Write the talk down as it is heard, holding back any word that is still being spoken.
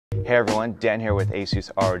Hey everyone, Dan here with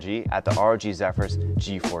ASUS ROG at the ROG Zephyrus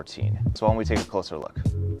G14. So why don't we take a closer look?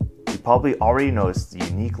 You probably already noticed the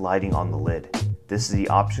unique lighting on the lid. This is the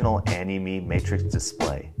optional Anime Matrix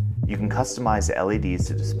display. You can customize the LEDs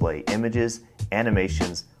to display images,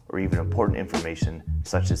 animations, or even important information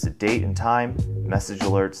such as the date and time, message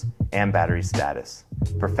alerts, and battery status.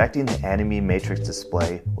 Perfecting the Anime Matrix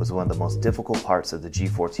display was one of the most difficult parts of the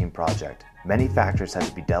G14 project. Many factors had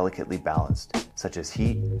to be delicately balanced, such as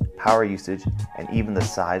heat, power usage, and even the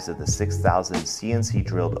size of the 6,000 CNC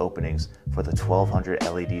drilled openings for the 1,200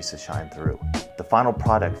 LEDs to shine through. The final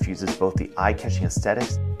product fuses both the eye-catching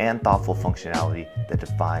aesthetics and thoughtful functionality that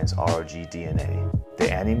defines ROG DNA.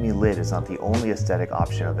 The Anime lid is not the only aesthetic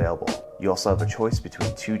option available. You also have a choice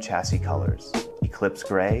between two chassis colors, Eclipse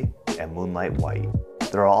Gray and Moonlight White.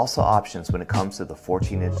 There are also options when it comes to the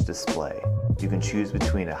 14-inch display. You can choose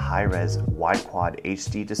between a high-res wide-quad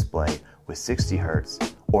HD display with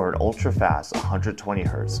 60Hz or an ultra-fast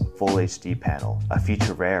 120Hz Full HD panel, a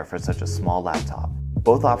feature rare for such a small laptop.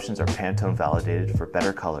 Both options are Pantone validated for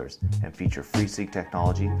better colors and feature FreeSync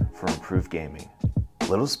technology for improved gaming.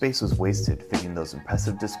 Little space was wasted fitting those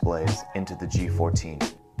impressive displays into the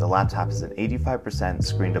G14. The laptop has an 85%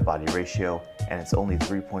 screen-to-body ratio and it's only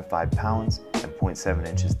 3.5 pounds and 0.7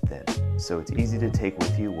 inches thin, so it's easy to take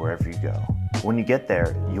with you wherever you go. When you get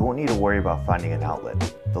there, you won't need to worry about finding an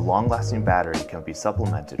outlet. The long-lasting battery can be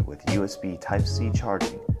supplemented with USB Type-C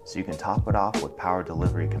charging, so you can top it off with power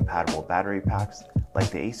delivery compatible battery packs like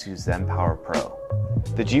the ASUS Zen Power Pro.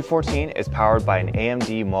 The G14 is powered by an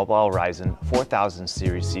AMD Mobile Ryzen 4000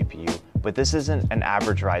 series CPU, but this isn't an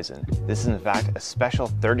average Ryzen. This is in fact a special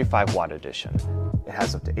 35-watt edition. It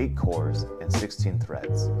has up to 8 cores and 16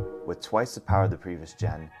 threads. With twice the power of the previous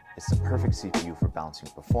gen, it's the perfect CPU for balancing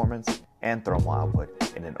performance and thermal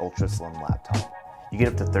output in an ultra-slim laptop. You get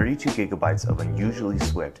up to 32 gigabytes of unusually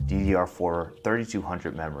swift DDR4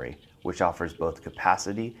 3200 memory, which offers both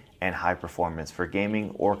capacity and high performance for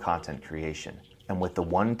gaming or content creation. And with the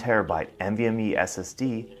 1 terabyte NVMe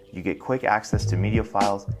SSD, you get quick access to media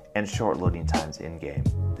files and short loading times in-game.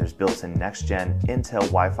 There's built-in next-gen Intel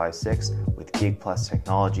Wi-Fi 6 with Gig Plus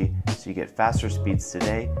technology, so you get faster speeds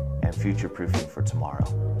today and future-proofing for tomorrow.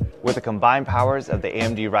 With the combined powers of the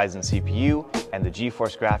AMD Ryzen CPU and the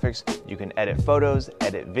GeForce graphics, you can edit photos,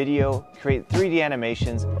 edit video, create 3D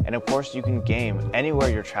animations, and of course you can game anywhere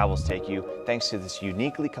your travels take you thanks to this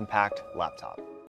uniquely compact laptop.